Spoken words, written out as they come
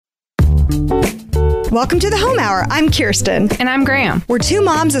Welcome to the Home Hour. I'm Kirsten. And I'm Graham. We're two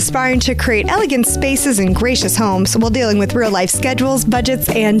moms aspiring to create elegant spaces and gracious homes while dealing with real-life schedules, budgets,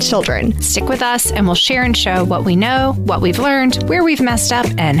 and children. Stick with us and we'll share and show what we know, what we've learned, where we've messed up,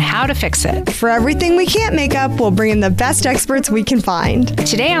 and how to fix it. For everything we can't make up, we'll bring in the best experts we can find.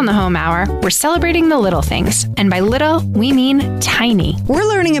 Today on the Home Hour, we're celebrating the little things. And by little, we mean tiny. We're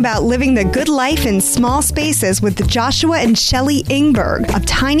learning about living the good life in small spaces with Joshua and Shelley Ingberg of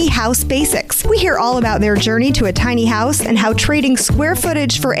Tiny House Basics. We hear all about their journey to a tiny house and how trading square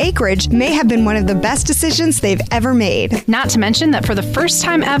footage for acreage may have been one of the best decisions they've ever made. Not to mention that for the first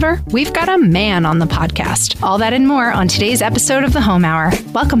time ever, we've got a man on the podcast. All that and more on today's episode of the Home Hour.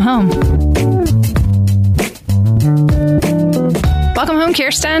 Welcome home. Welcome home,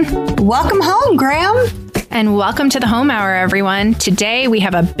 Kirsten. Welcome home, Graham. And welcome to the Home Hour, everyone. Today we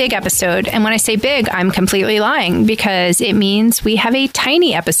have a big episode. And when I say big, I'm completely lying because it means we have a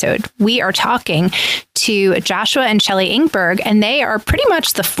tiny episode. We are talking to Joshua and Shelley Ingberg, and they are pretty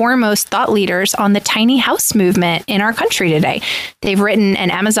much the foremost thought leaders on the tiny house movement in our country today. They've written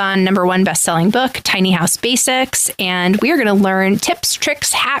an Amazon #1 best-selling book, Tiny House Basics, and we are going to learn tips,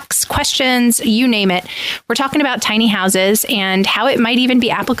 tricks, hacks, questions, you name it. We're talking about tiny houses and how it might even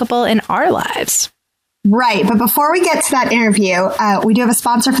be applicable in our lives. Right. But before we get to that interview, we do have a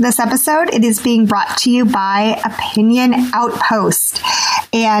sponsor for this episode. It is being brought to you by Opinion Outpost.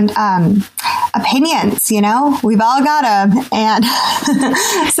 And opinions, you know, we've all got them. And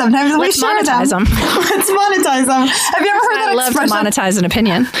sometimes we share them. Let's monetize them. Have you ever heard that expression? I love to monetize an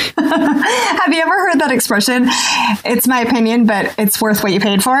opinion. Have you ever heard that expression? It's my opinion, but it's worth what you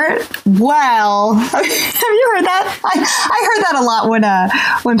paid for it. Well, have you heard that? I heard that a lot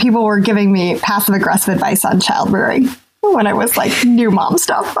when people were giving me passive aggressive advice on child rearing when I was like new mom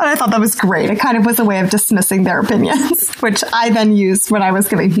stuff. And I thought that was great. It kind of was a way of dismissing their opinions, which I then used when I was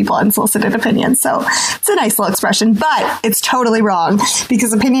giving people unsolicited opinions. So it's a nice little expression, but it's totally wrong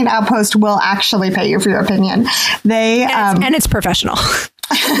because Opinion Outpost will actually pay you for your opinion. And it's professional.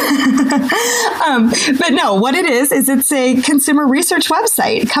 But no, what it is it's a consumer research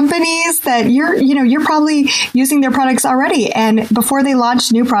website. Companies that you're probably using their products already. And before they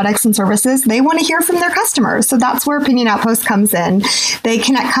launch new products and services, they want to hear from their customers. So that's where Opinion Outpost comes in. They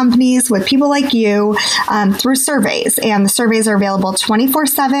connect companies with people like you through surveys. And the surveys are available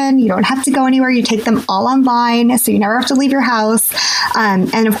 24/7. You don't have to go anywhere. You take them all online. So you never have to leave your house.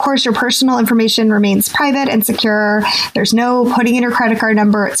 And of course, your personal information remains private and secure. There's no putting in your credit card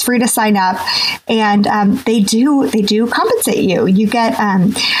number. It's free to sign up, and they do compensate you. You get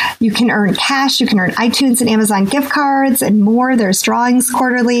you can earn cash, you can earn iTunes and Amazon gift cards, and more. There's drawings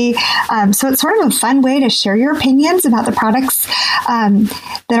quarterly, so it's sort of a fun way to share your opinions about the products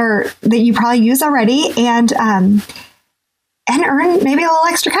that you probably use already, and earn maybe a little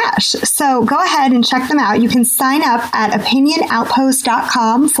extra cash. So go ahead and check them out. You can sign up at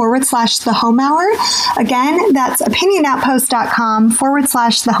opinionoutpost.com/the home hour. Again, that's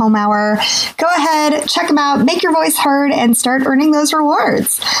opinionoutpost.com/the home hour. Go ahead, check them out, make your voice heard, and start earning those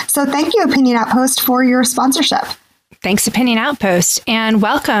rewards. So thank you, Opinion Outpost, for your sponsorship. Thanks, Opinion Outpost. And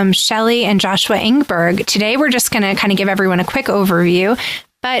welcome, Shelley and Joshua Ingberg. Today, we're just going to kind of give everyone a quick overview.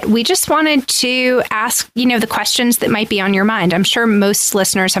 But we just wanted to ask, the questions that might be on your mind. I'm sure most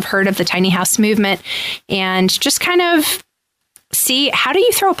listeners have heard of the tiny house movement and just kind of see, how do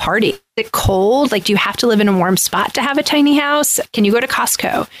you throw a party? Is it cold? Like, do you have to live in a warm spot to have a tiny house? Can you go to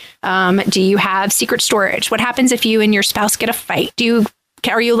Costco? Do you have secret storage? What happens if you and your spouse get a fight?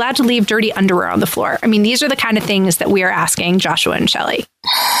 Are you allowed to leave dirty underwear on the floor? I mean, these are the kind of things that we are asking Joshua and Shelley.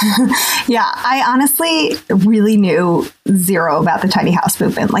 Yeah, I honestly really knew zero about the tiny house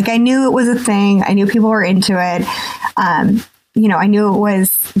movement. Like, I knew it was a thing. I knew people were into it. I knew it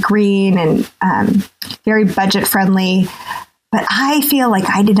was green and very budget friendly. But I feel like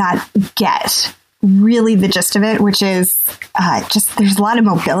I did not get really the gist of it, which is just there's a lot of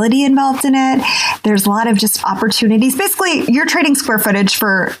mobility involved in it. There's a lot of just opportunities. Basically, you're trading square footage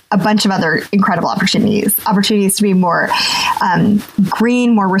for a bunch of other incredible opportunities to be more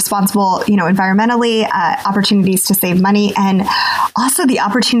green, more responsible, environmentally, opportunities to save money, and also the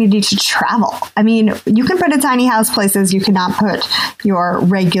opportunity to travel. I mean, you can put a tiny house places you cannot put your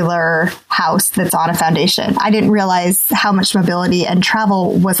regular house that's on a foundation. I didn't realize how much mobility and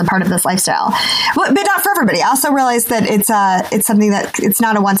travel was a part of this lifestyle. But not for everybody. I also realized that it's something that it's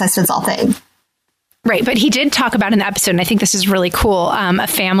not a one-size-fits-all thing. Right. But he did talk about in the episode, and I think this is really cool, a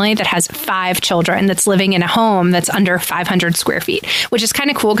family that has 5 children that's living in a home that's under 500 square feet, which is kind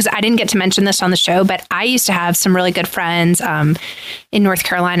of cool because I didn't get to mention this on the show, but I used to have some really good friends in North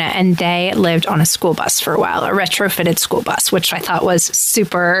Carolina, and they lived on a school bus for a while, a retrofitted school bus, which I thought was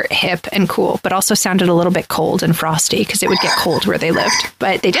super hip and cool, but also sounded a little bit cold and frosty because it would get cold where they lived.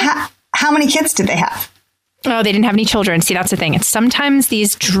 But they did. How many kids did they have? Oh, they didn't have any children. See, that's the thing. It's sometimes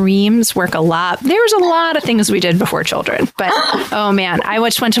these dreams work a lot. There's a lot of things we did before children, but oh man, I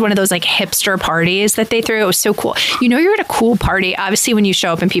went to one of those like hipster parties that they threw. It was so cool. You know, you're at a cool party, obviously, when you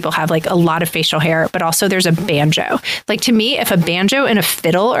show up and people have like a lot of facial hair, but also there's a banjo. Like to me, if a banjo and a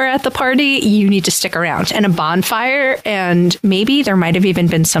fiddle are at the party, you need to stick around, and a bonfire, and maybe there might have even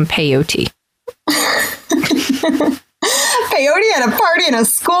been some peyote. Peyote at a party in a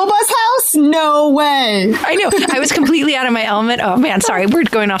school bus house? No way. I know. I was completely out of my element. Oh man, sorry. We're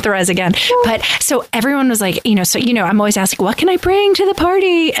going off the res again. But so everyone was like, I'm always asking, what can I bring to the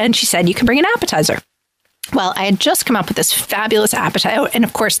party? And she said, you can bring an appetizer. Well, I had just come up with this fabulous appetizer. And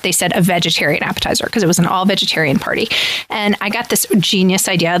of course, they said a vegetarian appetizer because it was an all vegetarian party. And I got this genius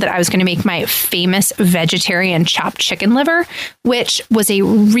idea that I was going to make my famous vegetarian chopped chicken liver, which was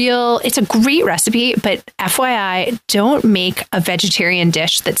it's a great recipe. But FYI, don't make a vegetarian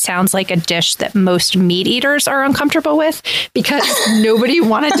dish that sounds like a dish that most meat eaters are uncomfortable with, because nobody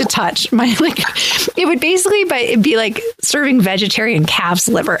wanted to touch it would basically be like serving vegetarian calf's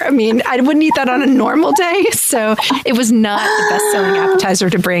liver. I mean, I wouldn't eat that on a normal day. So it was not the best-selling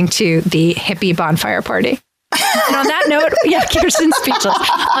appetizer to bring to the hippie bonfire party. And on that note, yeah, Kirsten's speechless.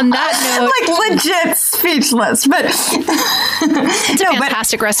 On that note, like legit speechless, but it's a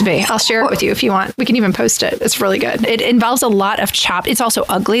fantastic recipe. I'll share it with you if you want. We can even post it. It's really good. It involves a lot of chopped. It's also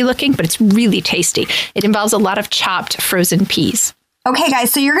ugly looking, but it's really tasty. It involves a lot of chopped frozen peas. Okay,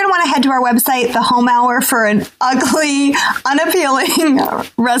 guys, so you're going to want to head to our website, The Home Hour, for an ugly, unappealing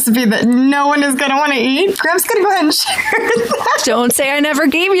recipe that no one is going to want to eat. Graham's going to go ahead and share that. Don't say I never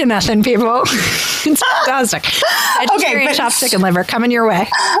gave you nothing, people. It's fantastic. Vegetarian chopped chicken liver coming your way.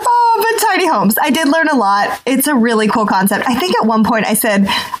 Oh, but tiny homes. I did learn a lot. It's a really cool concept. I think at one point I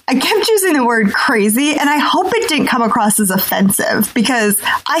kept using the word crazy, and I hope it didn't come across as offensive, because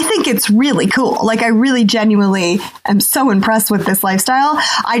I think it's really cool. Like, I really genuinely am so impressed with this lifestyle.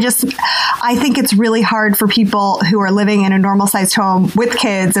 I think it's really hard for people who are living in a normal sized home with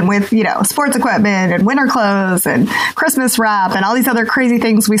kids and with, sports equipment and winter clothes and Christmas wrap and all these other crazy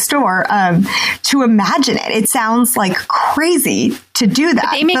things we store, to imagine it. It sounds like crazy to do that.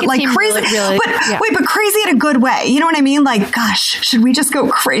 But they make it like seem crazy, really, yeah. Wait, but crazy in a good way. You know what I mean? Like, gosh, should we just go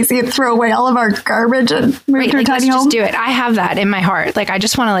crazy and throw away all of our garbage and move to a tiny home? Just do it. I have that in my heart. Like, I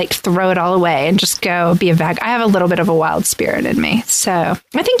just want to throw it all away and just go be a vag. I have a little bit of a wild spirit in me. So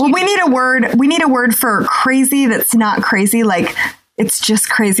I think we need a word. We need a word for crazy that's not crazy. Like, it's just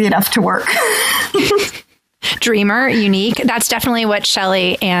crazy enough to work. Dreamer, unique. That's definitely what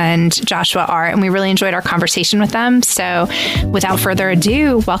Shelly and Joshua are. And we really enjoyed our conversation with them. So without further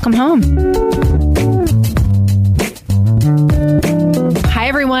ado, welcome home. Hi,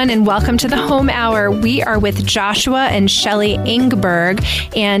 everyone, and welcome to the Home Hour. We are with Joshua and Shelly Ingberg,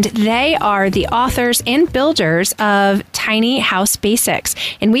 and they are the authors and builders of Tiny House Basics.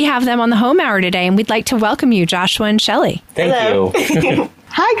 And we have them on the Home Hour today, and we'd like to welcome you, Joshua and Shelly. Thank you.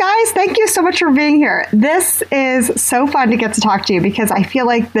 Hi, guys. Thank you so much for being here. This is so fun to get to talk to you, because I feel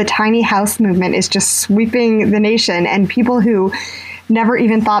like the tiny house movement is just sweeping the nation, and people who never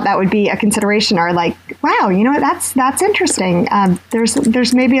even thought that would be a consideration are like, wow, you know what? That's interesting.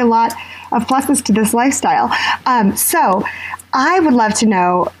 There's maybe a lot of pluses to this lifestyle. So I would love to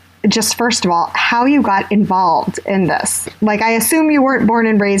know, just first of all, how you got involved in this. Like, I assume you weren't born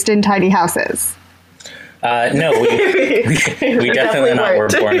and raised in tiny houses. No, we definitely were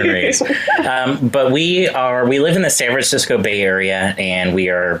born and raised. But we live in the San Francisco Bay Area, and we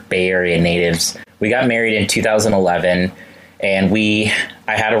are Bay Area natives. We got married in 2011, and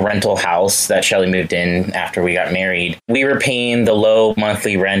I had a rental house that Shelly moved in after we got married. We were paying the low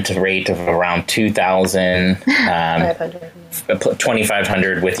monthly rent rate of around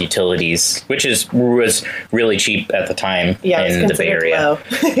 $2,500 with utilities, which was really cheap at the time in the Bay Area.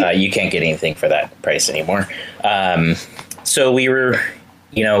 You can't get anything for that price anymore. So we were,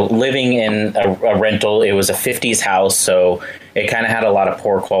 living in a rental. It was a 50s house, so it kind of had a lot of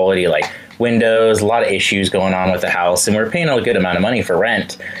poor quality, like windows, a lot of issues going on with the house, and we were paying a good amount of money for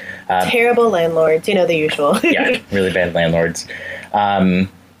rent. Terrible landlords, the usual. Yeah, really bad landlords. And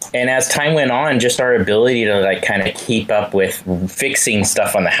as time went on, just our ability to kind of keep up with fixing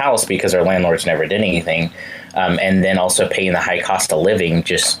stuff on the house, because our landlords never did anything, and then also paying the high cost of living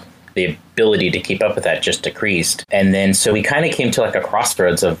just the ability to keep up with that just decreased. And then so we kind of came to like a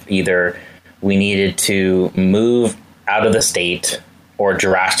crossroads of either we needed to move out of the state or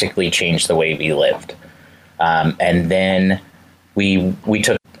drastically change the way we lived. And then we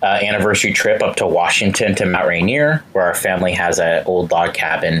took an anniversary trip up to Washington to Mount Rainier, where our family has an old log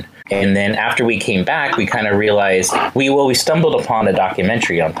cabin. And then after we came back, we kind of realized we stumbled upon a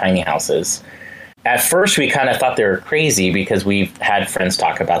documentary on tiny houses. At first, we kind of thought they were crazy because we've had friends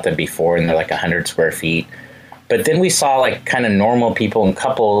talk about them before, and they're like 100 square feet. But then we saw like kind of normal people and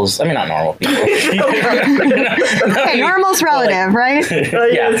couples. I mean, not normal people. Okay, normal's relative, right?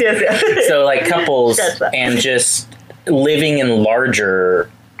 Yes. So like couples and just living in larger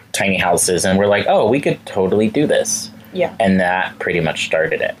tiny houses. And we're like, oh, we could totally do this. Yeah. And that pretty much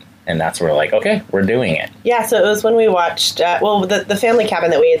started it. And that's where we're like, okay, we're doing it. Yeah, so it was when we watched, the family cabin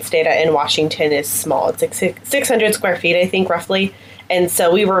that we had stayed at in Washington is small. It's like 600 square feet, I think, roughly. And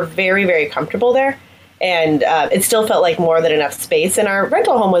so we were very, very comfortable there. And it still felt like more than enough space. And our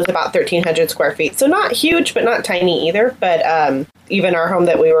rental home was about 1,300 square feet. So not huge, but not tiny either. But even our home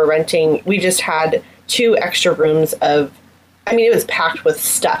that we were renting, we just had 2 extra rooms of, I mean, it was packed with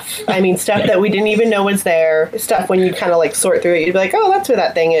stuff. I mean, stuff that we didn't even know was there. Stuff when you kind of like sort through it, you'd be like, oh, that's where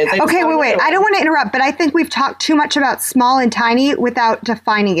that thing is. Okay, wait. I don't want to interrupt, but I think we've talked too much about small and tiny without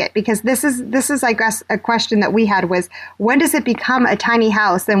defining it, because this is, I guess, a question that we had was, when does it become a tiny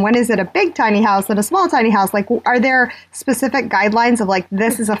house, and when is it a big tiny house and a small tiny house? Like, are there specific guidelines of like,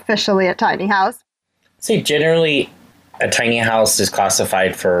 this is officially a tiny house? See, generally, a tiny house is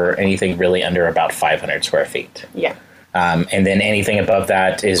classified for anything really under about 500 square feet. Yeah. And then anything above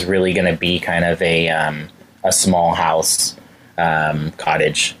that is really going to be kind of a small house,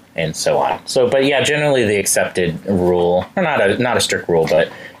 cottage, and so on. So, but yeah, generally the accepted rule, or not a strict rule,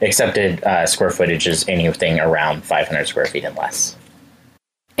 but accepted square footage is anything around 500 square feet and less.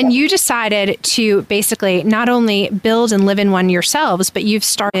 And you decided to basically not only build and live in one yourselves, but you've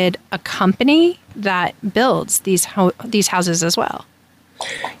started a company that builds these houses as well.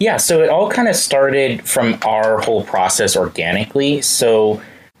 Yeah, so it all kind of started from our whole process organically. So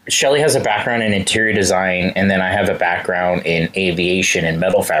Shelly has a background in interior design, and then I have a background in aviation and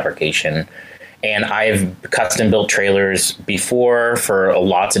metal fabrication. And I've custom built trailers before for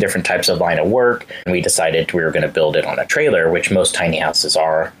lots of different types of line of work. And we decided we were going to build it on a trailer, which most tiny houses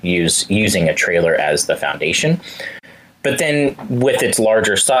are, using a trailer as the foundation. But then with its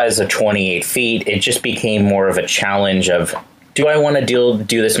larger size of 28 feet, it just became more of a challenge of, do I want to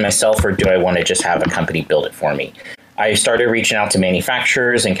do this myself, or do I want to just have a company build it for me? I started reaching out to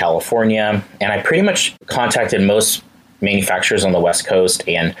manufacturers in California, and I pretty much contacted most manufacturers on the West Coast,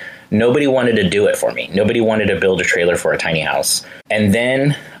 and nobody wanted to do it for me. Nobody wanted to build a trailer for a tiny house. And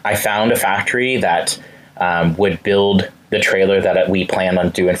then I found a factory that would build the trailer that we planned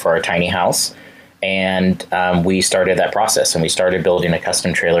on doing for our tiny house. And we started that process, and we started building a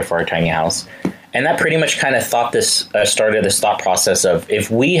custom trailer for our tiny house. And that pretty much kind of started this thought process of, if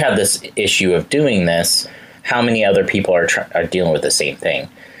we have this issue of doing this, how many other people are dealing with the same thing?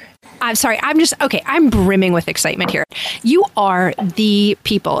 I'm sorry. I'm brimming with excitement here. You are the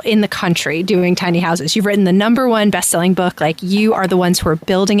people in the country doing tiny houses. You've written the #1 best-selling book. Like, you are the ones who are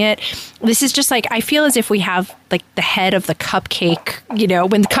building it. This is just like, I feel as if we have like the head of the cupcake,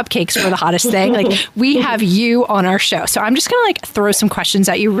 when the cupcakes were the hottest thing. Like, we have you on our show. So I'm just going to like throw some questions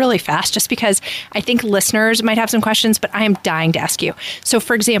at you really fast, just because I think listeners might have some questions, but I am dying to ask you. So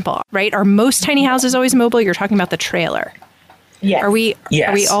for example, right, are most tiny houses always mobile? You're talking about the trailer. Yes. Are we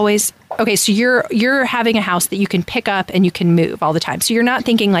always okay? So you're having a house that you can pick up and you can move all the time. So you're not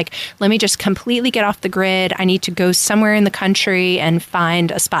thinking like, let me just completely get off the grid. I need to go somewhere in the country and find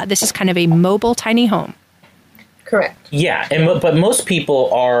a spot. This is kind of a mobile tiny home. Correct. Yeah, but most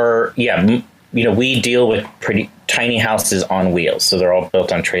people are. Yeah, we deal with pretty tiny houses on wheels, so they're all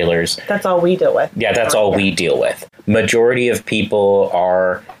built on trailers. That's all we deal with. Yeah, that's all we deal with. Majority of people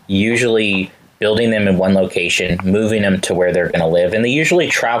are usually building them in one location, moving them to where they're going to live, and they usually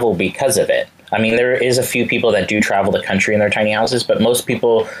travel because of it. I mean, there is a few people that do travel the country in their tiny houses, but most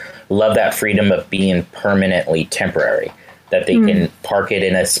people love that freedom of being permanently temporary, that they can park it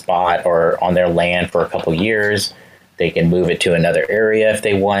in a spot or on their land for a couple years. They can move it to another area if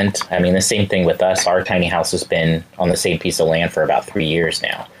they want. I mean, the same thing with us. Our tiny house has been on the same piece of land for about 3 years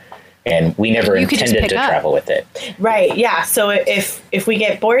now. And we never intended to travel with it. Right. Yeah. So if we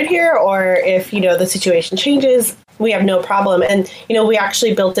get bored here, or if, the situation changes, we have no problem. And, we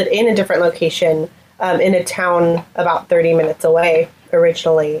actually built it in a different location in a town about 30 minutes away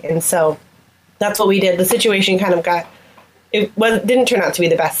originally. And so that's what we did. The situation kind of didn't turn out to be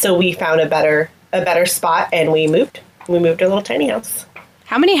the best. So we found a better spot, and we moved. We moved to a little tiny house.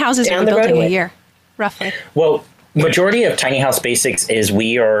 How many houses are you building a year, roughly? Well, majority of Tiny House Basics is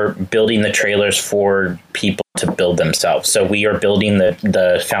we are building the trailers for people to build themselves. So we are building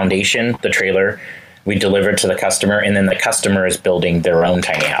the foundation, the trailer, we deliver it to the customer, and then the customer is building their own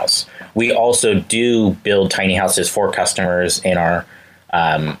tiny house. We also do build tiny houses for customers in our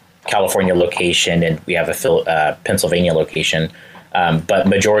California location, and we have a Pennsylvania location. But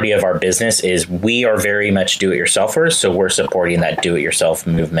majority of our business is we are very much do-it-yourselfers, so we're supporting that do-it-yourself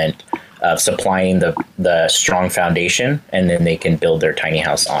movement of supplying the strong foundation, and then they can build their tiny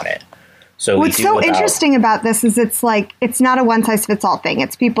house on it. So what's so interesting about this is it's not a one-size-fits-all thing.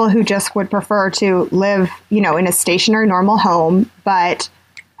 It's people who just would prefer to live, in a stationary, normal home, but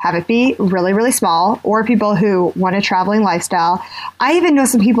have it be really, really small, or people who want a traveling lifestyle. I even know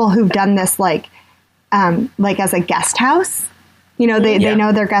some people who've done this like as a guest house. They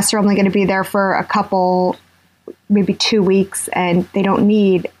know their guests are only going to be there for a couple, maybe 2 weeks, and they don't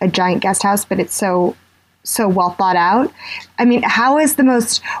need a giant guest house, but it's so well thought out. I mean, what is the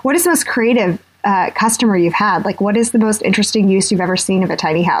most creative customer you've had? Like, what is the most interesting use you've ever seen of a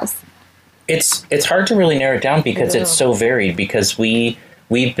tiny house? It's hard to really narrow it down because it's so varied, because we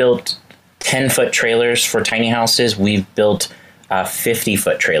built 10-foot trailers for tiny houses. We've built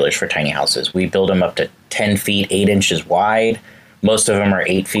 50-foot trailers for tiny houses. We build them up to 10 feet, 8 inches wide. Most of them are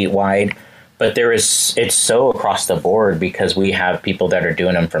 8 feet wide. But it's so across the board, because we have people that are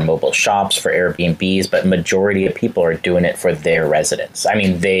doing them for mobile shops, for Airbnbs, but majority of people are doing it for their residents. I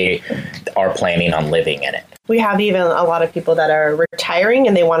mean, they are planning on living in it. We have even a lot of people that are retiring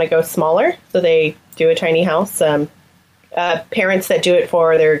and they want to go smaller, so they do a tiny house. Parents that do it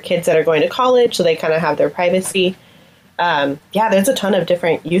for their kids that are going to college, so they kind of have their privacy. There's a ton of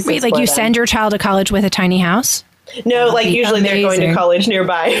different uses. Wait, like you send your child to college with a tiny house? No, usually they're going to college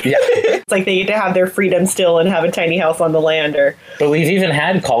nearby. Yeah. It's like they get to have their freedom still and have a tiny house on the land. But we've even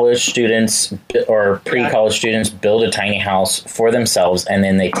had college students or pre-college students build a tiny house for themselves, and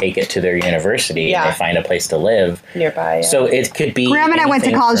then they take it to their university and they find a place to live nearby. Yeah. So it could be. Graham and I went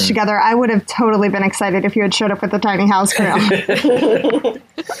to college together. I would have totally been excited if you had showed up with a tiny house, Graham.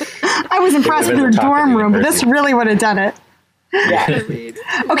 I was impressed with your dorm room, but this really would have done it. Yeah.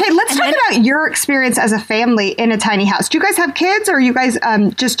 Okay, let's talk about your experience as a family in a tiny house. Do you guys have kids, or are you guys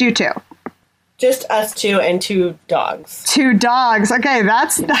just you two? Just us two and 2 dogs. 2 dogs. Okay,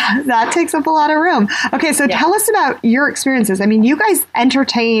 that takes up a lot of room. Okay, so tell us about your experiences. I mean, you guys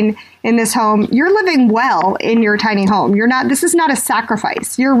entertain in this home. You're living well in your tiny home. This is not a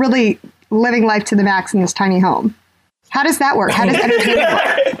sacrifice. You're really living life to the max in this tiny home. How does that work? How does entertaining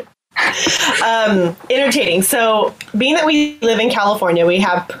work? Entertaining. So being that we live in California, we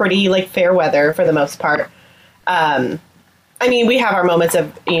have pretty fair weather for the most part. We have our moments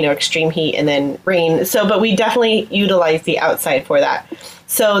of, extreme heat and then rain. But we definitely utilize the outside for that.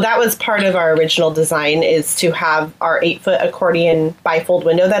 So that was part of our original design, is to have our 8-foot accordion bifold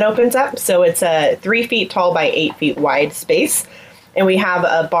window that opens up. So it's a 3 feet tall by 8 feet wide space. And we have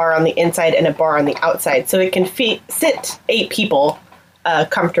a bar on the inside and a bar on the outside. So it can sit 8 people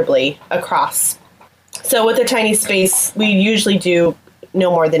comfortably across. So with a tiny space, we usually do no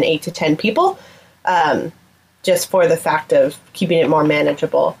more than 8 to 10 people, just for the fact of keeping it more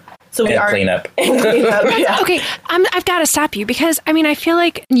manageable. So we clean up. Yeah. Okay, I've got to stop you, because I feel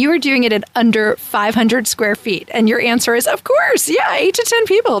like you were doing it at under 500 square feet, and your answer is, of course, 8 to 10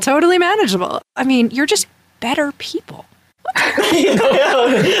 people, totally manageable. You're just better people.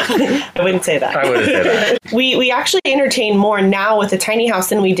 I wouldn't say that. I wouldn't say that. We actually entertain more now with a tiny house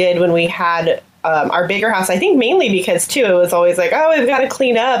than we did when we had our bigger house. I think mainly because, too, it was always like, we've got to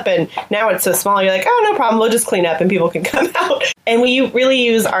clean up. And now it's so small. You're like, no problem. We'll just clean up and people can come out. And we really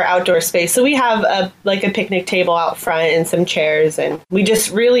use our outdoor space. So we have a picnic table out front and some chairs. And we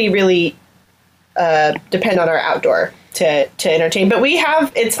just really, really depend on our outdoor to entertain. But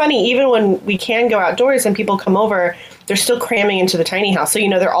it's funny, even when we can go outdoors and people come over, they're still cramming into the tiny house. So,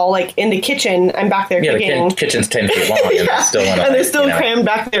 they're all in the kitchen. I'm back there cooking. The kitchen's 10 feet long. And they're still crammed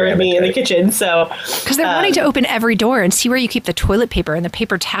back there with me in the kitchen. So, because they're wanting to open every door and see where you keep the toilet paper and the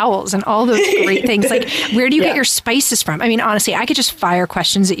paper towels and all those great things. Where do you get your spices from? Honestly, I could just fire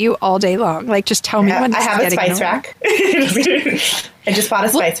questions at you all day long. Just tell me when. I have a spice rack. I just bought a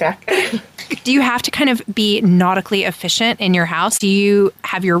spice rack. Do you have to kind of be nautically efficient in your house? Do you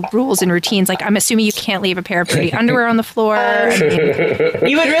have your rules and routines? I'm assuming you can't leave a pair of pretty underwear on the floor.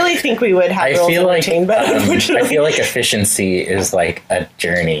 You would really think think we would have rules and routine, but unfortunately, I feel like efficiency is like a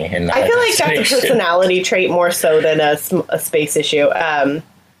journey, and I feel like that's a personality trait more so than a space issue.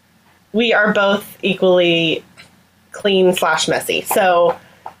 We are both equally clean / messy, so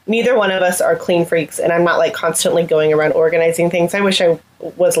neither one of us are clean freaks, and I'm not like constantly going around organizing things. I wish I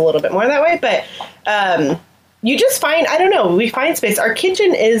was a little bit more that way, but you just find, I don't know, we find space. Our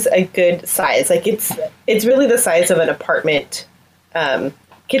kitchen is a good size. Like it's really the size of an apartment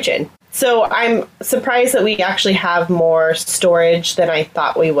kitchen. So I'm surprised that we actually have more storage than I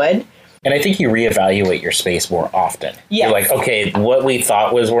thought we would. And I think you reevaluate your space more often. Yes. You're like, okay, what we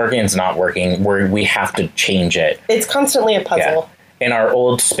thought was working is not working. We have to change it. It's constantly a puzzle. Yeah. In our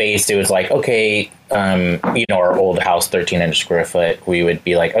old space, it was like, okay, our old house, 1,300 square foot, we would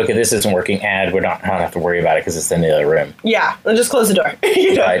be like, okay, this isn't working, and I don't have to worry about it because it's in the other room. Yeah, and just close the door.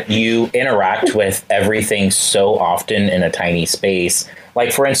 But you interact with everything so often in a tiny space.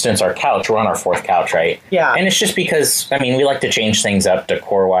 Like, for instance, our couch, we're on our 4th couch, right? Yeah. And it's just because, we like to change things up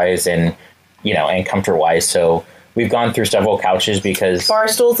decor-wise and, and comfort-wise. So we've gone through several couches because... Bar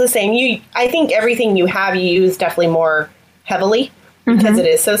stool's the same. I think everything you have, you use definitely more heavily because it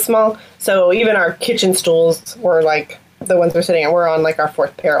is so small. So even our kitchen stools were like the ones we're sitting on, we're on like our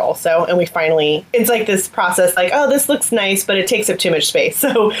 4th pair also. And we finally, it's like this process like, oh, this looks nice, but it takes up too much space.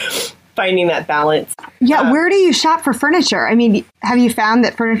 So finding that balance. Yeah. Where do you shop for furniture? Have you found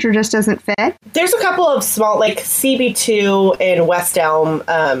that furniture just doesn't fit? There's a couple of small, like CB2 and West Elm.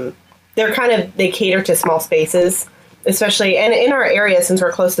 They cater to small spaces, especially. And in our area, since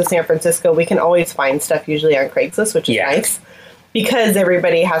we're close to San Francisco, we can always find stuff usually on Craigslist, which is nice because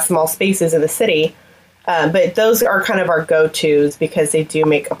everybody has small spaces in the city. But those are kind of our go-tos because they do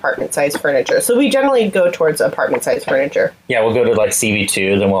make apartment-sized furniture. So we generally go towards apartment-sized furniture. Yeah, we'll go to like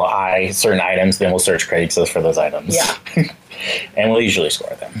CB2, then we'll eye certain items, then we'll search Craigslist for those items. Yeah. And we'll usually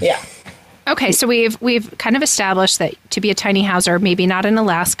score them. Yeah. Okay, so we've kind of established that to be a tiny houser, maybe not in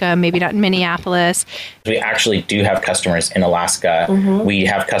Alaska, maybe not in Minneapolis. We actually do have customers in Alaska. Mm-hmm. We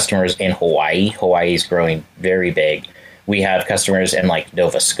have customers in Hawaii. Hawaii is growing very big. We have customers in like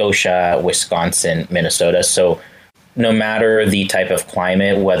Nova Scotia, Wisconsin, Minnesota. So no matter the type of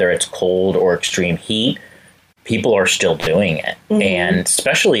climate, whether it's cold or extreme heat, people are still doing it. Mm-hmm. And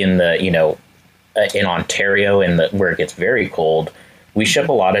especially in the, in Ontario where it gets very cold, we ship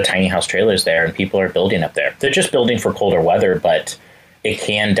a lot of tiny house trailers there and people are building up there. They're just building for colder weather, but it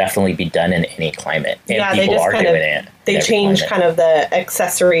can definitely be done in any climate. And people are doing it. They change kind of the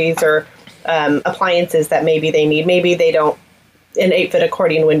accessories or appliances that maybe they need. Maybe they don't, an 8-foot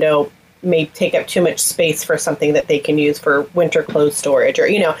accordion window may take up too much space for something that they can use for winter clothes storage, or,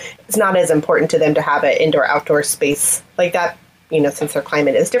 it's not as important to them to have an indoor-outdoor space like that, since their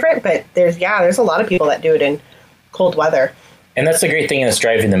climate is different. But there's a lot of people that do it in cold weather. And that's the great thing that's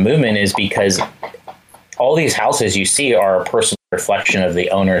driving the movement is because all these houses you see are a personal reflection of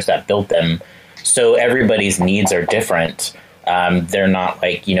the owners that built them. So everybody's needs are different. They're not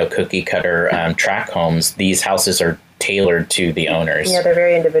like, cookie cutter tract homes. These houses are tailored to the owners. Yeah, they're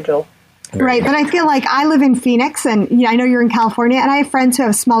very individual. Right. But I feel like I live in Phoenix and I know you're in California and I have friends who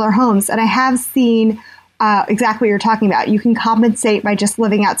have smaller homes and I have seen exactly what you're talking about. You can compensate by just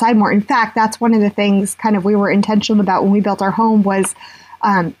living outside more. In fact, that's one of the things kind of we were intentional about when we built our home was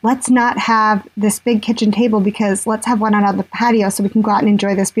let's not have this big kitchen table because let's have one out on the patio so we can go out and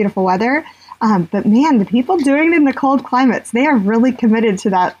enjoy this beautiful weather. But man, the people doing it in the cold climates, they are really committed to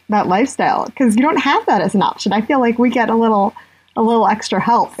that lifestyle because you don't have that as an option. I feel like we get a little extra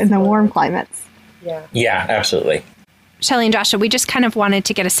help in the warm climates. Yeah, absolutely. Shelly and Joshua, we just kind of wanted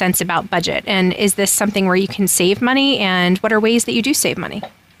to get a sense about budget. And is this something where you can save money? And what are ways that you do save money?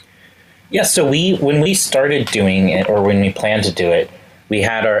 Yeah, so when we started doing it, or when we planned to do it, we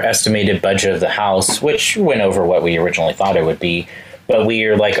had our estimated budget of the house, which went over what we originally thought it would be. But we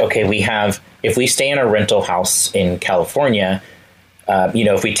are like, okay, if we stay in a rental house in California,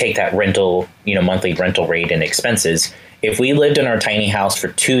 if we take that rental, monthly rental rate and expenses, if we lived in our tiny house for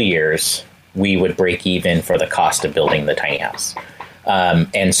 2 years, we would break even for the cost of building the tiny house.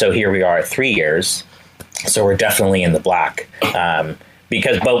 And so here we are at 3 years. So we're definitely in the black.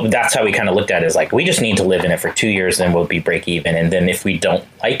 But that's how we kind of looked at it, is like, we just need to live in it for 2 years, then we'll be break even. And then if we don't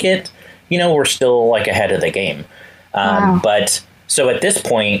like it, we're still like ahead of the game. Wow. But so at this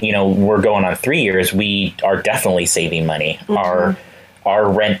point, we're going on 3 years. We are definitely saving money. Mm-hmm.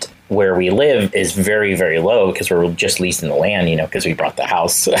 Our rent where we live is very, very low because we're just leasing the land, because we brought the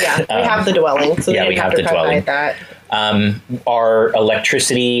house. Yeah, we have the dwelling. So we have the dwelling. That. Our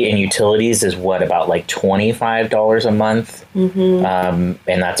electricity and utilities is about like $25 a month. Mm-hmm.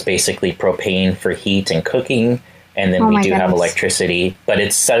 And that's basically propane for heat and cooking. And then we do have electricity, but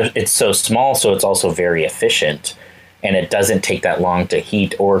it's so small, so it's also very efficient. And it doesn't take that long to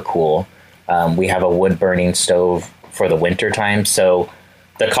heat or cool. We have a wood burning stove for the winter time. So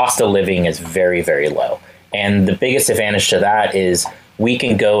the cost of living is very, very low. And the biggest advantage to that is we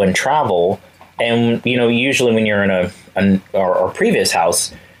can go and travel. And, usually when you're in our previous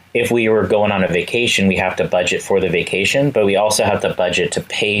house, if we were going on a vacation, we have to budget for the vacation, but we also have to budget to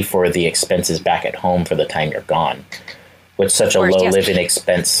pay for the expenses back at home for the time you're gone. With such a low living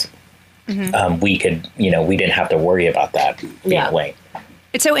expense, we could, we didn't have to worry about that being away.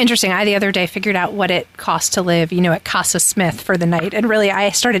 It's so interesting. I, the other day, figured out what it costs to live, at Casa Smith for the night. And really, I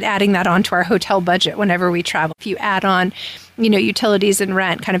started adding that onto our hotel budget whenever we travel. If you add on, utilities and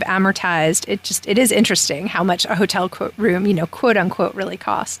rent kind of amortized, it is interesting how much a hotel room, quote unquote, really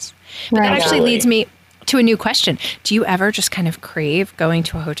costs. But that actually leads me to a new question. Do you ever just kind of crave going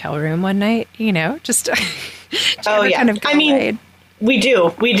to a hotel room one night? Just kind of go away? We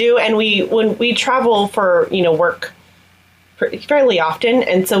do. And when we travel for, work fairly often,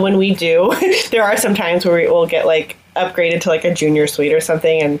 and so when we do, there are some times where we will get upgraded to a junior suite or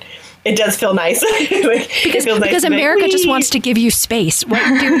something, and it does feel nice. because America just wants to give you space. What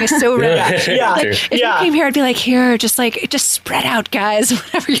you're doing is so rad. If you came here, I'd be here, just spread out, guys.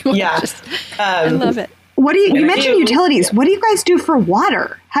 Whatever you want. Yeah, I love it. What do you mentioned utilities? What do you guys do for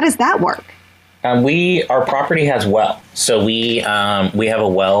water? How does that work? Our property has well, so we have a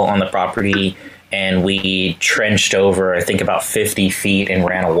well on the property. And we trenched over, I think, about 50 feet and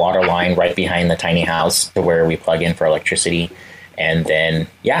ran a water line right behind the tiny house to where we plug in for electricity. And then,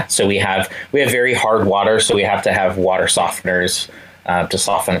 so we have very hard water, so we have to have water softeners to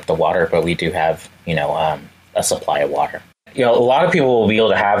soften up the water. But we do have, a supply of water. A lot of people will be able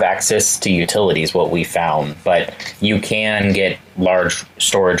to have access to utilities, what we found, but you can get large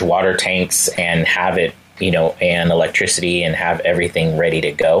storage water tanks and have it, and electricity and have everything ready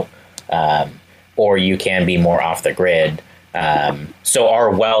to go. Or you can be more off the grid. So our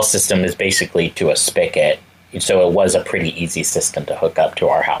well system is basically to a spigot. So it was a pretty easy system to hook up to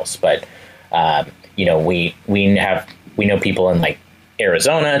our house. But, we know people in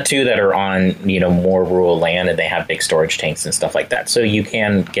Arizona too that are on, more rural land, and they have big storage tanks and stuff like that. So you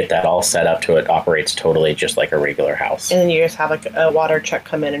can get that all set up to it operates totally just like a regular house. And then you just have a water truck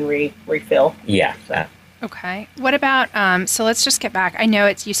come in and refill. Yeah. Okay. What about, so let's just get back. I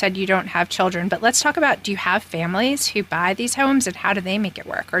know you said you don't have children, but let's talk about, do you have families who buy these homes, and how do they make it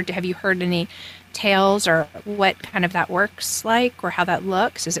work? Or have you heard any tales or what kind of that works like, or how that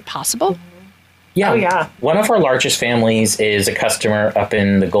looks? Is it possible? Yeah. Oh, yeah. One of our largest families is a customer up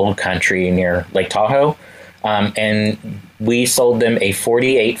in the Gold Country near Lake Tahoe. And we sold them a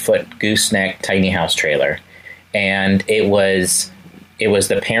 48-foot gooseneck tiny house trailer. And it was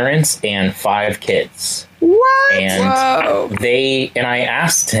the parents and 5 kids. What? And I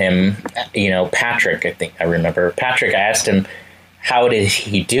asked him, Patrick, I asked him, how did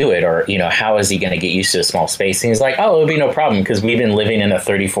he do it? Or, how is he going to get used to a small space? And he's like, it'll be no problem, because we've been living in a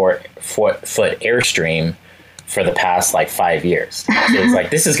 34-foot Airstream for the past 5 years. So it's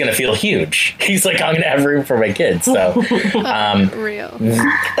like, this is going to feel huge. He's like, I'm going to have room for my kids. So real.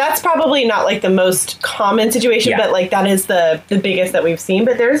 That's probably not the most common situation, but that is the biggest that we've seen.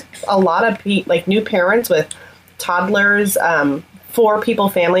 But there's a lot of new parents with toddlers, 4 people,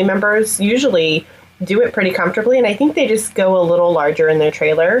 family members, usually do it pretty comfortably. And I think they just go a little larger in their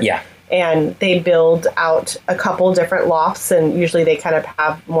trailer. Yeah. And they build out a couple different lofts, and usually they kind of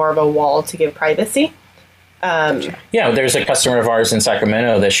have more of a wall to give privacy. There's a customer of ours in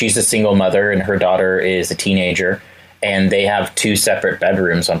Sacramento that she's a single mother and her daughter is a teenager, and they have 2 separate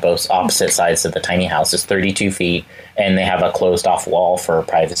bedrooms on both opposite sides of the tiny house. It's 32 feet, and they have a closed off wall for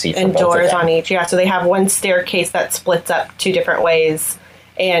privacy for and both doors of them. On each. Yeah, so they have one staircase that splits up 2 different ways.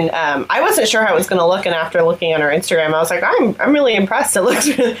 And I wasn't sure how it was going to look, and after looking on our Instagram, I was like, I'm really impressed. It looks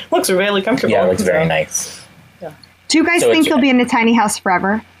really comfortable. Yeah, it looks very nice. Yeah. Do you guys think you'll be in a tiny house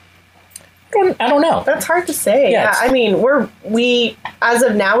forever? I don't know. That's hard to say. Yeah, I mean, we as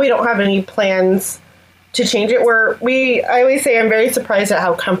of now, we don't have any plans to change it. I always say I'm very surprised at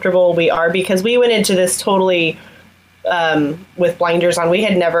how comfortable we are, because we went into this totally with blinders on. We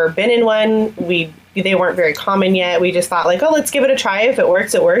had never been in one. They weren't very common yet. We just thought let's give it a try. If it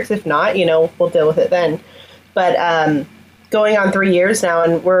works, it works. If not, we'll deal with it then. But going on 3 years now,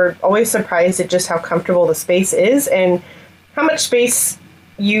 and we're always surprised at just how comfortable the space is and how much space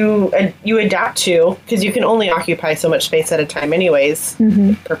you adapt to, because you can only occupy so much space at a time anyways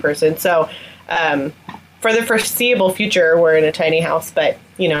per person. So for the foreseeable future, we're in a tiny house, but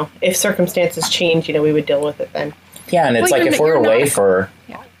if circumstances change, we would deal with it then. Yeah, and it's if we're away for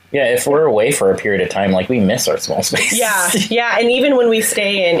Yeah, if we're away for a period of time, like, we miss our small space. Yeah. And even when we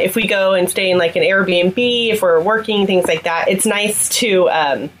stay in, if we go and stay in like an Airbnb, if we're working, things like that, it's nice to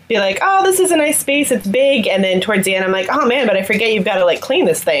be like, oh, this is a nice space. It's big. And then towards the end, I'm like, oh man, but I forget you've got to like clean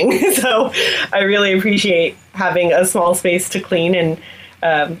this thing. So I really appreciate having a small space to clean, and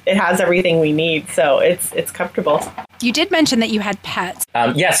it has everything we need. So it's comfortable. You did mention that you had pets.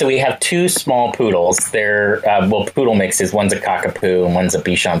 So we have 2 small poodles. They're, poodle mixes. One's a cockapoo and one's a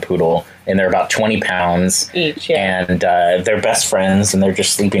Bichon poodle. And they're about 20 pounds each. Yeah. And they're best friends, and they're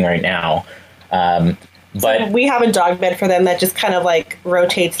just sleeping right now. But so we have a dog bed for them that just kind of like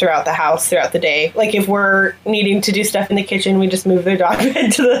rotates throughout the house throughout the day. Like if we're needing to do stuff in the kitchen, we just move their dog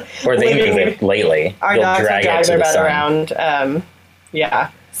bed to the Or they move it lately. Our dogs have dragged their bed around.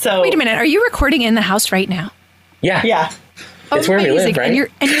 Yeah. So wait a minute. Are you recording in the house right now? Yeah. It's where we live, right? And your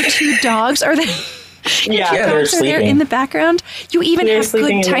 2 dogs, are they? They're sleeping in the background. You even have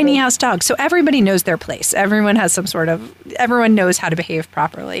good tiny house dogs, so everybody knows their place. Everyone has everyone knows how to behave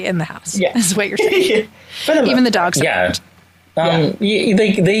properly in the house. Yeah, is what you're saying. Even the dogs. Yeah.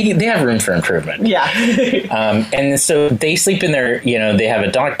 They have room for improvement. Yeah. And so they sleep in their, they have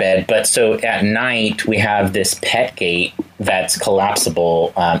a dog bed, but so at night we have this pet gate that's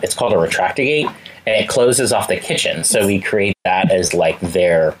collapsible. It's called a retractor-gate, and it closes off the kitchen. So we create that as like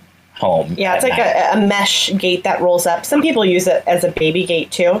their home. Yeah, it's like a mesh gate that rolls up. Some people use it as a baby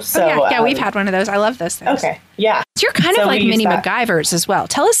gate too. So we've had one of those. I love those things. Okay. Yeah. So you're kind of like mini MacGyvers as well.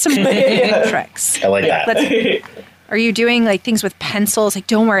 Tell us some tricks. I like that. Are you doing like things with pencils? Like,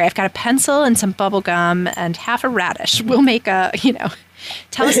 don't worry, I've got a pencil and some bubble gum and half a radish. We'll make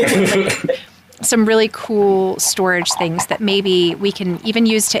tell us some really cool storage things that maybe we can even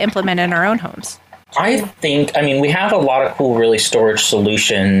use to implement in our own homes. We have a lot of cool, really storage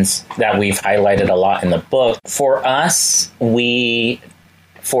solutions that we've highlighted a lot in the book. For us,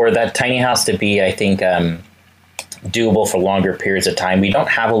 for that tiny house to be, I think, doable for longer periods of time, we don't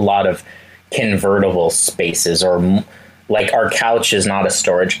have a lot of convertible spaces, or like our couch is not a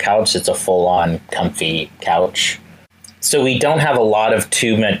storage couch. It's a full-on comfy couch. So we don't have a lot of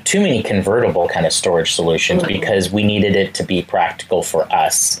too many convertible kind of storage solutions, because we needed it to be practical for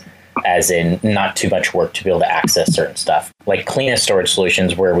us, as in not too much work to be able to access certain stuff. Like cleanest storage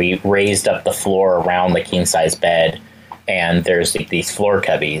solutions where we raised up the floor around the king size bed, and there's these floor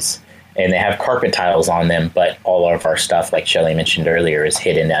cubbies, and they have carpet tiles on them, but all of our stuff, like Shelly mentioned earlier, is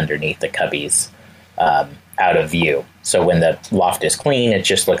hidden underneath the cubbies, out of view. So when the loft is clean, it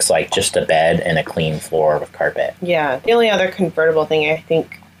just looks like just a bed and a clean floor with carpet. Yeah. The only other convertible thing, I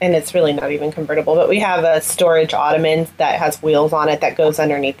think, and it's really not even convertible, but we have a storage ottoman that has wheels on it that goes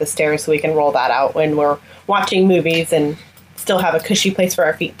underneath the stairs, so we can roll that out when we're watching movies and still have a cushy place for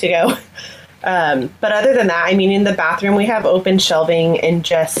our feet to go. But other than that, in the bathroom, we have open shelving and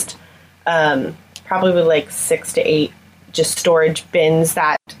just probably like 6 to 8 just storage bins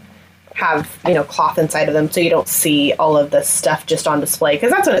that have, cloth inside of them, so you don't see all of the stuff just on display, because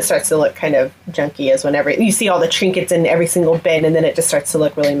that's when it starts to look kind of junky, is whenever you see all the trinkets in every single bin, and then it just starts to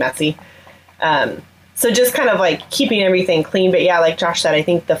look really messy. So just kind of like keeping everything clean. But yeah, like Josh said, I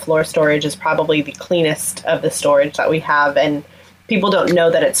think the floor storage is probably the cleanest of the storage that we have, and people don't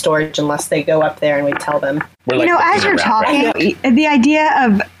know that it's storage unless they go up there and we tell them. As you're talking, the idea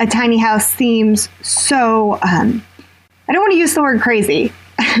of a tiny house seems so, I don't want to use the word crazy,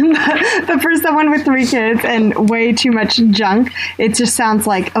 but for someone with 3 kids and way too much junk, it just sounds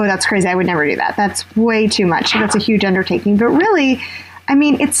like, oh, that's crazy. I would never do that. That's way too much. That's a huge undertaking. But really,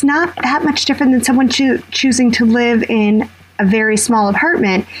 it's not that much different than someone choosing to live in a very small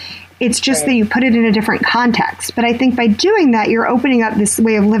apartment. It's just that you put it in a different context. But I think by doing that, you're opening up this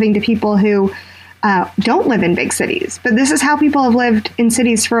way of living to people who don't live in big cities. But this is how people have lived in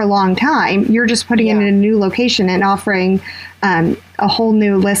cities for a long time. You're just putting it in a new location and offering a whole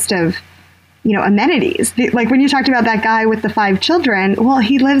new list of, amenities. Like when you talked about that guy with the 5 children, well,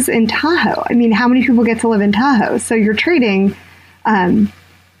 he lives in Tahoe. How many people get to live in Tahoe? So you're trading, some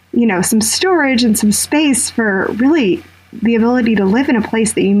storage and some space for really the ability to live in a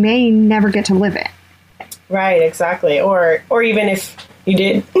place that you may never get to live in. Right, exactly. Or even if you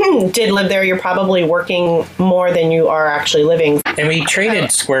did live there, you're probably working more than you are actually living. And we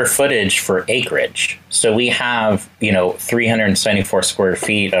traded square footage for acreage. So we have, 374 square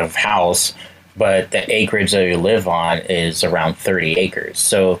feet of house, but the acreage that we live on is around 30 acres.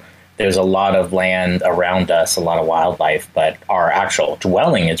 So there's a lot of land around us, a lot of wildlife, but our actual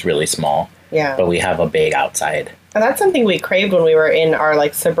dwelling is really small. Yeah. But we have a big outside. And that's something we craved when we were in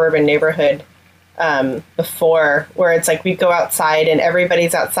our suburban neighborhood. before, where it's like we'd go outside and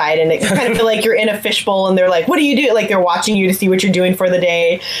everybody's outside and it kind of feel like you're in a fishbowl and they're like, what do you do? Like they're watching you to see what you're doing for the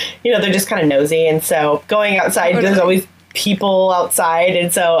day. You know, they're just kind of nosy. And so going outside, there's always people outside.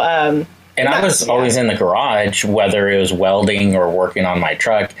 And so, and I was always in the garage, whether it was welding or working on my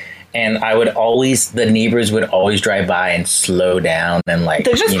truck. And the neighbors would always drive by and slow down and like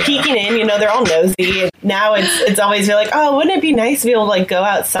they're just peeking in, you know, they're all nosy. And now it's always you're like, oh, wouldn't it be nice to be able to like go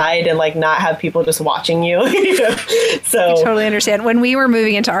outside and like not have people just watching you? You know? So I totally understand. When we were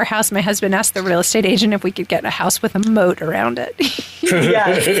moving into our house, my husband asked the real estate agent if we could get a house with a moat around it.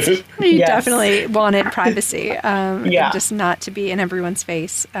 He definitely wanted privacy. And just not to be in everyone's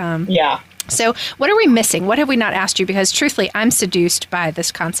face. So what are we missing? What have we not asked you? Because truthfully, I'm seduced by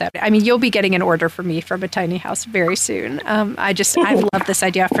this concept. I mean, you'll be getting an order from me from a tiny house very soon. I've loved this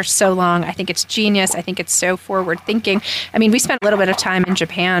idea for so long. I think it's genius. I think it's so forward thinking. I mean, we spent a little bit of time in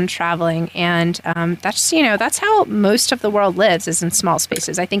Japan traveling, and that's how most of the world lives, is in small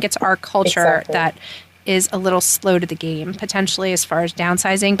spaces. I think it's our culture that is a little slow to the game, potentially, as far as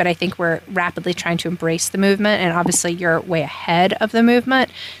downsizing, but I think we're rapidly trying to embrace the movement, and obviously you're way ahead of the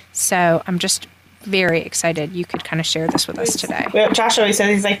movement. So I'm just very excited you could kind of share this with us today. Josh always says,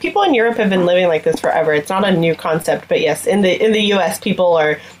 he's like, people in Europe have been living like this forever. It's not a new concept, but yes, in the US, people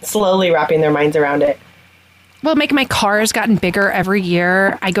are slowly wrapping their minds around it. Well, my car has gotten bigger every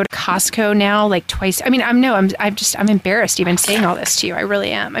year. I go to Costco now like twice. I mean, I'm embarrassed even saying all this to you. I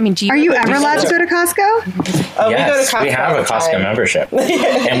really am. I mean, are you ever allowed to go to Costco? We go to Costco. We have a Costco membership,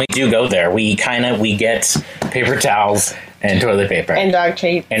 and we do go there. We get paper towels and toilet paper and dog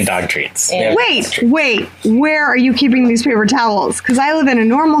treats Wait, where are you keeping these paper towels? Because I live in a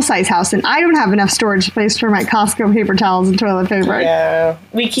normal size house and I don't have enough storage space for my Costco paper towels and toilet paper. Yeah,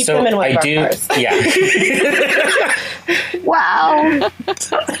 we keep them in one of our cars. Yeah. Wow,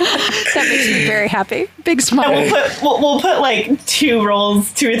 that makes me very happy. Big smile. And we'll put like 2 or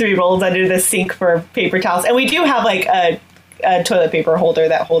 3 rolls under the sink for paper towels, and we do have like a toilet paper holder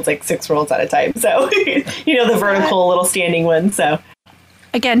that holds like 6 rolls at a time. So, you know, the vertical little standing one. So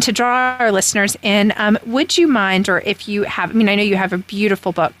again, to draw our listeners in, would you mind, or if you have, I mean, I know you have a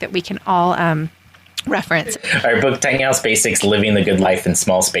beautiful book that we can all reference. Our book, Tiny House Basics, Living the Good Life in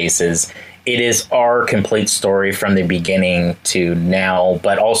Small Spaces. It is our complete story from the beginning to now,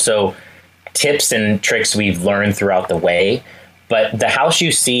 but also tips and tricks we've learned throughout the way. But the house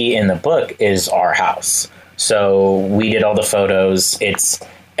you see in the book is our house. So we did all the photos. It's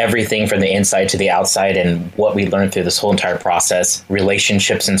everything from the inside to the outside and what we learned through this whole entire process,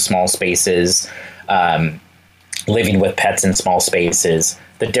 relationships in small spaces, living with pets in small spaces,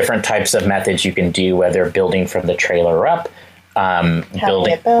 the different types of methods you can do, whether building from the trailer up,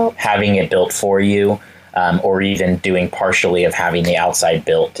 having it built for you, or even doing partially of having the outside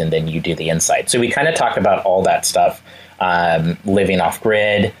built and then you do the inside. So we kind of talk about all that stuff, living off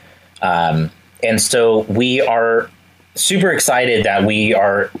grid. And so we are super excited that we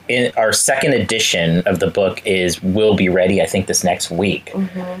are in our second edition of the book will be ready, I think, this next week.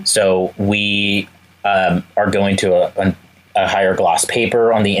 Mm-hmm. So we are going to a higher gloss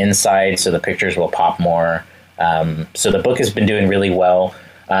paper on the inside, so the pictures will pop more. So the book has been doing really well.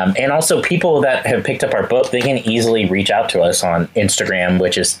 And also people that have picked up our book, they can easily reach out to us on Instagram,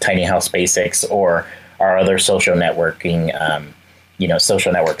 which is Tiny House Basics, or our other social networking,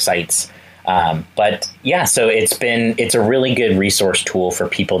 social network sites. But yeah, so it's a really good resource tool for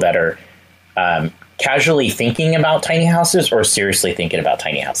people that are casually thinking about tiny houses or seriously thinking about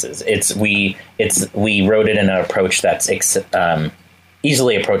tiny houses. We wrote it in an approach that's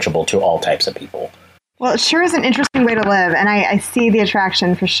easily approachable to all types of people. Well, it sure is an interesting way to live, and I see the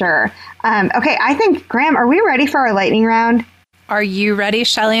attraction for sure. Okay, I think, Graham, are we ready for our lightning round? Are you ready,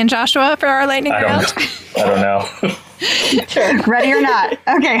 Shelly and Joshua, for our lightning round? I don't know. Sure. Ready or not?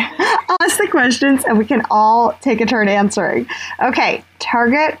 Okay. I'll ask the questions and we can all take a turn answering. Okay.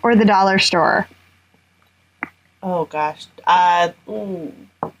 Target or the dollar store? Oh, gosh.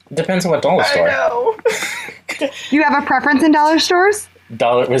 Depends on what dollar store. I know. You have a preference in dollar stores?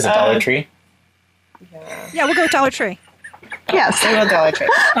 Was it Dollar Tree? Yeah, we'll go with Dollar Tree. Yes. We'll go Dollar Tree.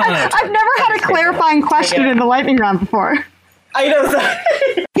 I've never had a clarifying question in the lightning round before. I know.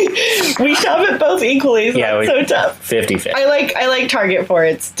 We shop it both equally. So it's so tough. 50-50. I like Target for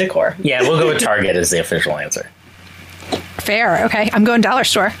its decor. Yeah, we'll go with Target as the official answer. Fair. Okay, I'm going dollar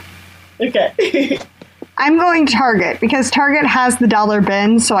store. Okay. I'm going Target because Target has the dollar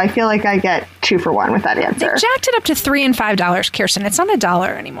bin, so I feel like I get 2 for 1 with that answer. They jacked it up to $3 and $5, Kirsten. It's not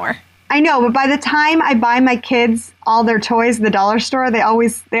 $1 anymore. I know, but by the time I buy my kids all their toys at the dollar store, they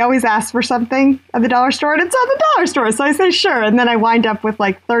always ask for something at the dollar store, and it's at the dollar store. So I say sure, and then I wind up with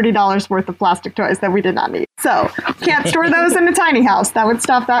like $30 worth of plastic toys that we did not need. So can't store those in a tiny house. That would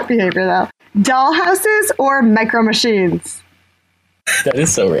stop that behavior, though. Doll houses or micro machines? That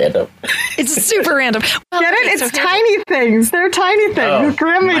is so random. It's super random. Well, Get it? It's tiny things. They're tiny things.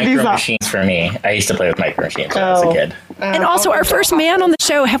 Graham made these up. Micro machines for me. I used to play with micro machines when I was a kid. And also, our first man on the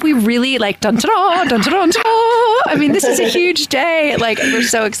show. Have we really dun-ta-da, dun-ta-da-da? I mean, this is a huge day. We're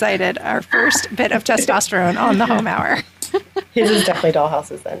so excited. Our first bit of testosterone on the home hour. His is definitely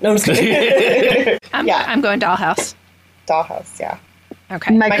dollhouses then. No, I'm just kidding. I'm going dollhouse. Dollhouse, yeah.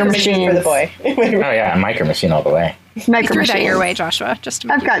 Okay. Micro machines for the boy. Oh yeah, micro machine all the way. Micro you threw machines. that your way, Joshua. Just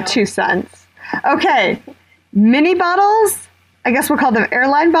to I've got 2 cents. Okay. Mini bottles. I guess we'll call them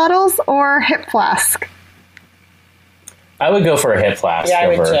airline bottles or hip flask. I would go for a hip flask. Yeah, I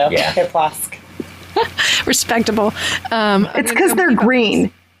would too. Yeah. Hip flask. Respectable. It's because they're green.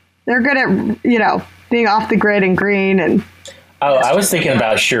 They're good at, being off the grid and green. And Oh, I was thinking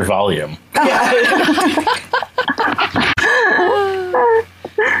about sheer volume.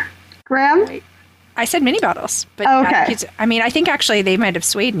 Graham? I said mini bottles, but okay. I think actually they might have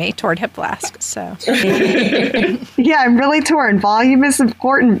swayed me toward hip flask. So Yeah, I'm really torn. Volume is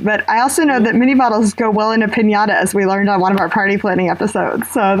important, but I also know that mini bottles go well in a piñata, as we learned on one of our party planning episodes.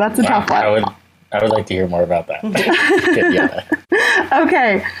 So that's a tough one. I would like to hear more about that.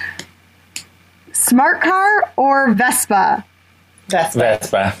 Okay. Smart car or Vespa?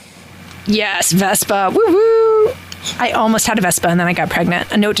 Vespa. yes, Vespa. Woo woo. I almost had a Vespa and then I got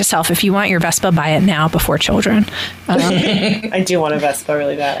pregnant. A note to self: if you want your Vespa, buy it now before children. I do want a Vespa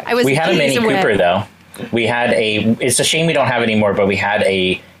really bad. We had a Mini Cooper though. We had it's a shame we don't have it anymore, but we had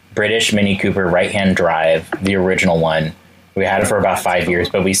a British Mini Cooper right-hand drive, the original one. We had it for about 5 years,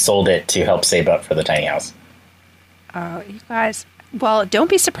 but we sold it to help save up for the tiny house. Oh, you guys. Well, don't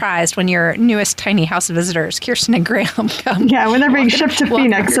be surprised when your newest tiny house visitors, Kirsten and Graham, come. Yeah, when they're being shipped to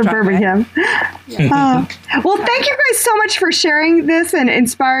Phoenix or Birmingham. Well, thank you guys so much for sharing this and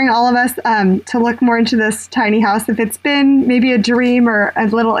inspiring all of us to look more into this tiny house. If it's been maybe a dream or a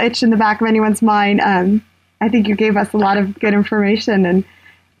little itch in the back of anyone's mind, I think you gave us a lot of good information and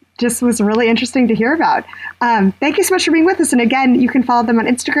just was really interesting to hear about. Thank you so much for being with us. And again, you can follow them on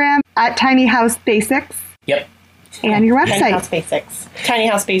Instagram at Tiny House Basics. Yep. And your website. Tiny House Basics.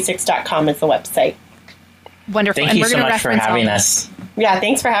 TinyHouseBasics.com is the website. Wonderful. Thank you so much for having us. Yeah,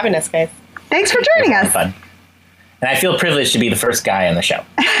 thanks for having us, guys. Thanks for joining us. Fun. And I feel privileged to be the first guy on the show.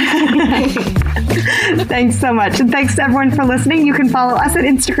 Thanks so much. And thanks to everyone for listening. You can follow us at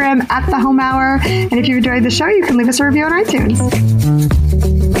Instagram at The Home Hour. And if you enjoyed the show, you can leave us a review on iTunes.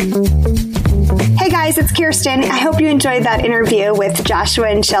 Hey guys, it's Kirsten. I hope you enjoyed that interview with Joshua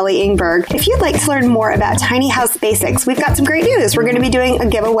and Shelly Ingberg. If you'd like to learn more about Tiny House Basics, we've got some great news. We're going to be doing a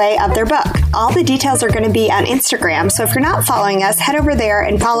giveaway of their book. All the details are going to be on Instagram, so if you're not following us, head over there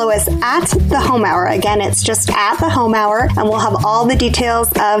and follow us at The Home Hour. Again, it's just at The Home Hour, and we'll have all the details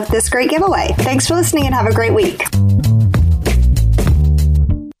of this great giveaway. Thanks for listening and have a great week.